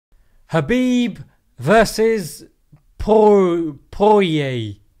Khabib versus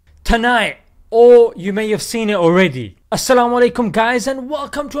Poirier tonight, or you may have seen it already. Assalamu alaikum guys, and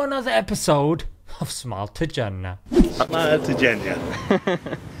welcome to another episode of Smile to Jannah. Smile to Jannah.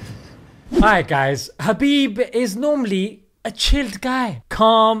 Alright guys, Khabib is normally a chilled guy,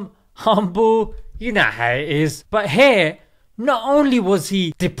 calm, humble, you know how it is. But here, not only was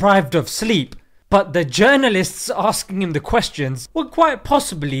he deprived of sleep, but the journalists asking him the questions were quite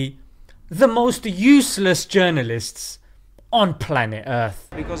possibly the most useless journalists on planet Earth.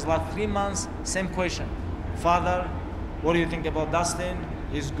 Because like 3 months, same question. Father, what do you think about Dustin?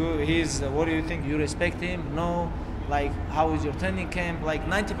 He's good. What do you think? You respect him? No. Like, how is your training camp? Like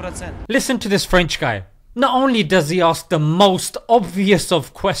 90%. Listen to this French guy. Not only does he ask the most obvious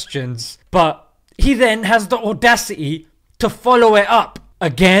of questions, but he then has the audacity to follow it up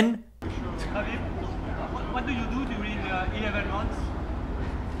again. What do you do during 11 months?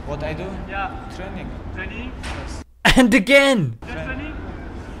 What I do? Yeah. Training. Training? Yes. And again. Just training?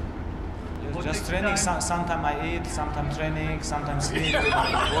 Yes, just training. Sometimes I eat, sometimes training, sometimes sleep. What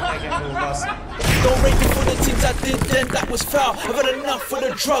I can do less. Don't rate me for the things I did then, that was foul. I've had enough for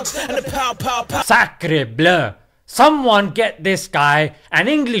the drugs and the pow. Sacre bleu. Someone get this guy an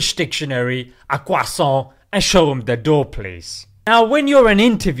English dictionary, a croissant, and show him the door please. Now when you're an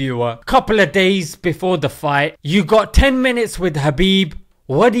interviewer, a couple of days before the fight, you got 10 minutes with Khabib.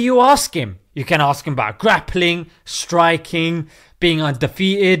 What do you ask him? You can ask him about grappling, striking, being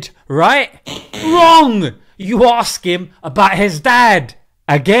undefeated, right? Wrong! You ask him about his dad.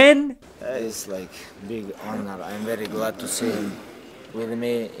 Again? It's like big honor. I'm very glad to see him with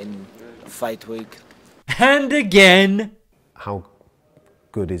me in fight week. And again. How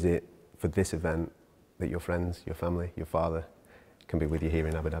good is it for this event that your friends, your family, your father can be with you here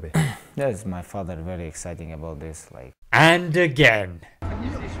in Abu Dhabi? Yes, my father very exciting about this. Like. And again.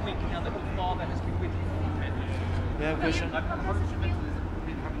 This week, now that your father has been with you. You have a question? Like, how instrumental has it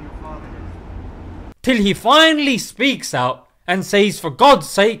been having your father? Till he finally speaks out and says, for God's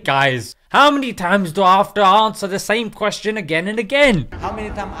sake guys, how many times do I have to answer the same question again and again? How many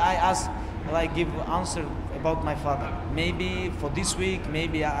times I ask, like, give answer about my father? Maybe for this week,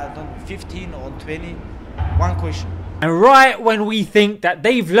 maybe I don't 15 or 20. One question. And right when we think that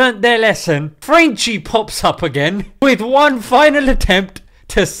they've learnt their lesson, Frenchie pops up again with one final attempt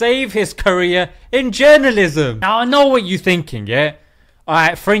to save his career in journalism. Now I know what you're thinking, yeah?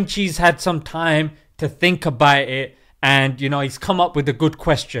 Alright, Frenchie's had some time to think about it and you know he's come up with a good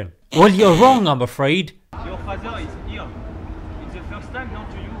question. Well, you're wrong, I'm afraid. Your father is here. It's the first time, not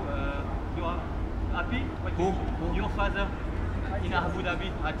to you. You are happy? Who? Your father in Abu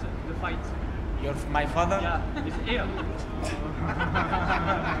Dhabi at the fight. My father? Yeah, he's here.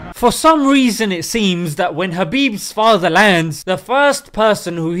 For some reason it seems that when Khabib's father lands, the first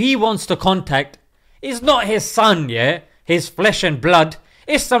person who he wants to contact is not his son, yeah? His flesh and blood.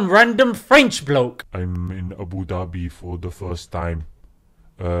 It's some random French bloke. I'm in Abu Dhabi for the first time.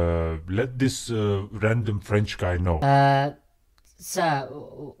 Let this random French guy know. Sir,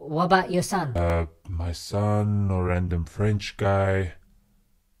 what about your son? My son, a random French guy.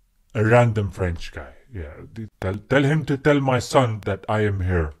 A random French guy, yeah. Tell him to tell my son that I am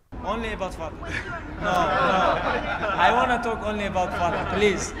here. Only about father. No. I want to talk only about father,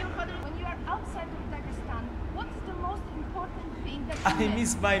 please. When you are outside of Dagestan, what's the most important thing that I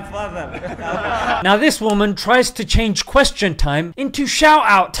miss my father. Now this woman tries to change question time into shout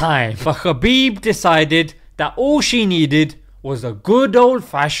out time. But Khabib decided that all she needed was a good old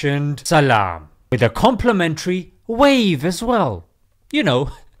fashioned salam. With a complimentary wave as well. You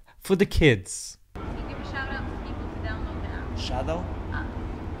know, for the kids. you give a shout out to people to download the app? Shadow?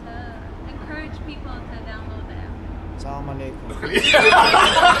 To encourage people to download the app. Assalamu alaikum.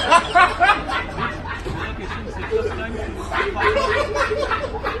 It's the first time to fight.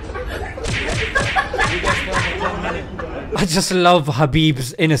 I just love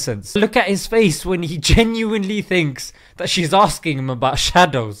Khabib's innocence. Look at his face when he genuinely thinks that she's asking him about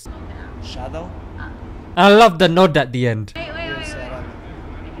shadows. Shadow? I love the nod at the end. Wait.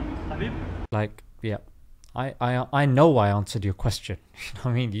 Like, yeah, I know I answered your question. You know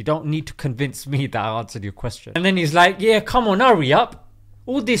what I mean? You don't need to convince me that I answered your question. And then he's like, yeah, come on, hurry up.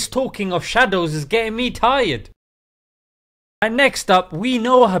 All this talking of shadows is getting me tired. And next up, we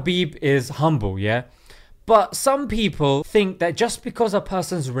know Khabib is humble, yeah? But some people think that just because a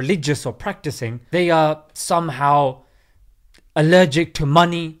person's religious or practicing, they are somehow allergic to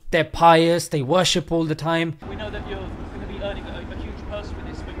money, they're pious, they worship all the time. We know that you're going to be earning a huge purse for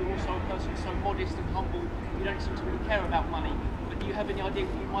this, but you're also a person so modest and humble. You don't seem to really care about money. But do you have any idea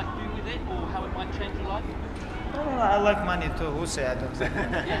what you might do with it or how it might change your life? No, I like money too. Who say I don't like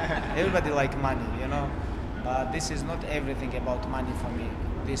money? Everybody like money, you know. But this is not everything about money for me,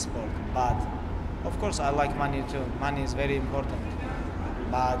 this sport. But of course I like money too. Money is very important.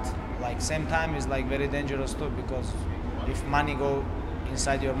 But like same time is like very dangerous too, because if money go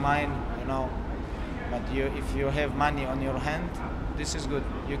inside your mind, you know, but if you have money on your hand, this is good.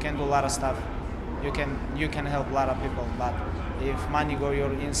 You can do a lot of stuff. You can help a lot of people. But if money go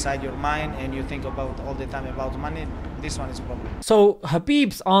inside your mind and you think about all the time about money, this one is a problem. So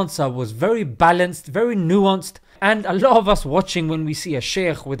Khabib's answer was very balanced, very nuanced, and a lot of us watching, when we see a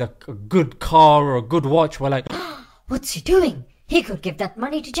sheikh with a good car or a good watch, we're like, What's he doing? He could give that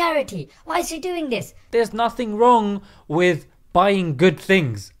money to charity. Why is he doing this? there's nothing wrong with buying good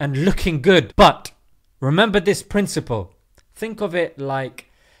things and looking good. But remember this principle. Think of it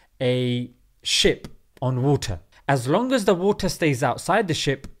like a ship on water. As long as the water stays outside the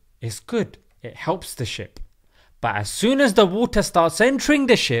ship, it's good. It helps the ship. But as soon as the water starts entering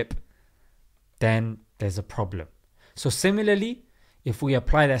the ship, then there's a problem. So similarly, if we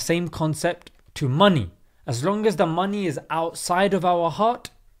apply that same concept to money, as long as the money is outside of our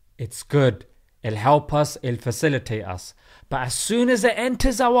heart, it's good. It'll help us, it'll facilitate us. But as soon as it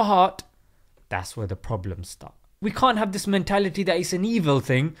enters our heart, that's where the problems start. We can't have this mentality that it's an evil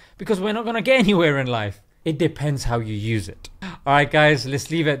thing, because we're not going to get anywhere in life. It depends how you use it. Alright guys,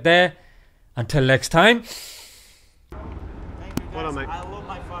 let's leave it there. Until next time. Thank you guys. I love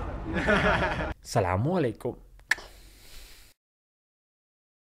my father. Assalamu alaikum.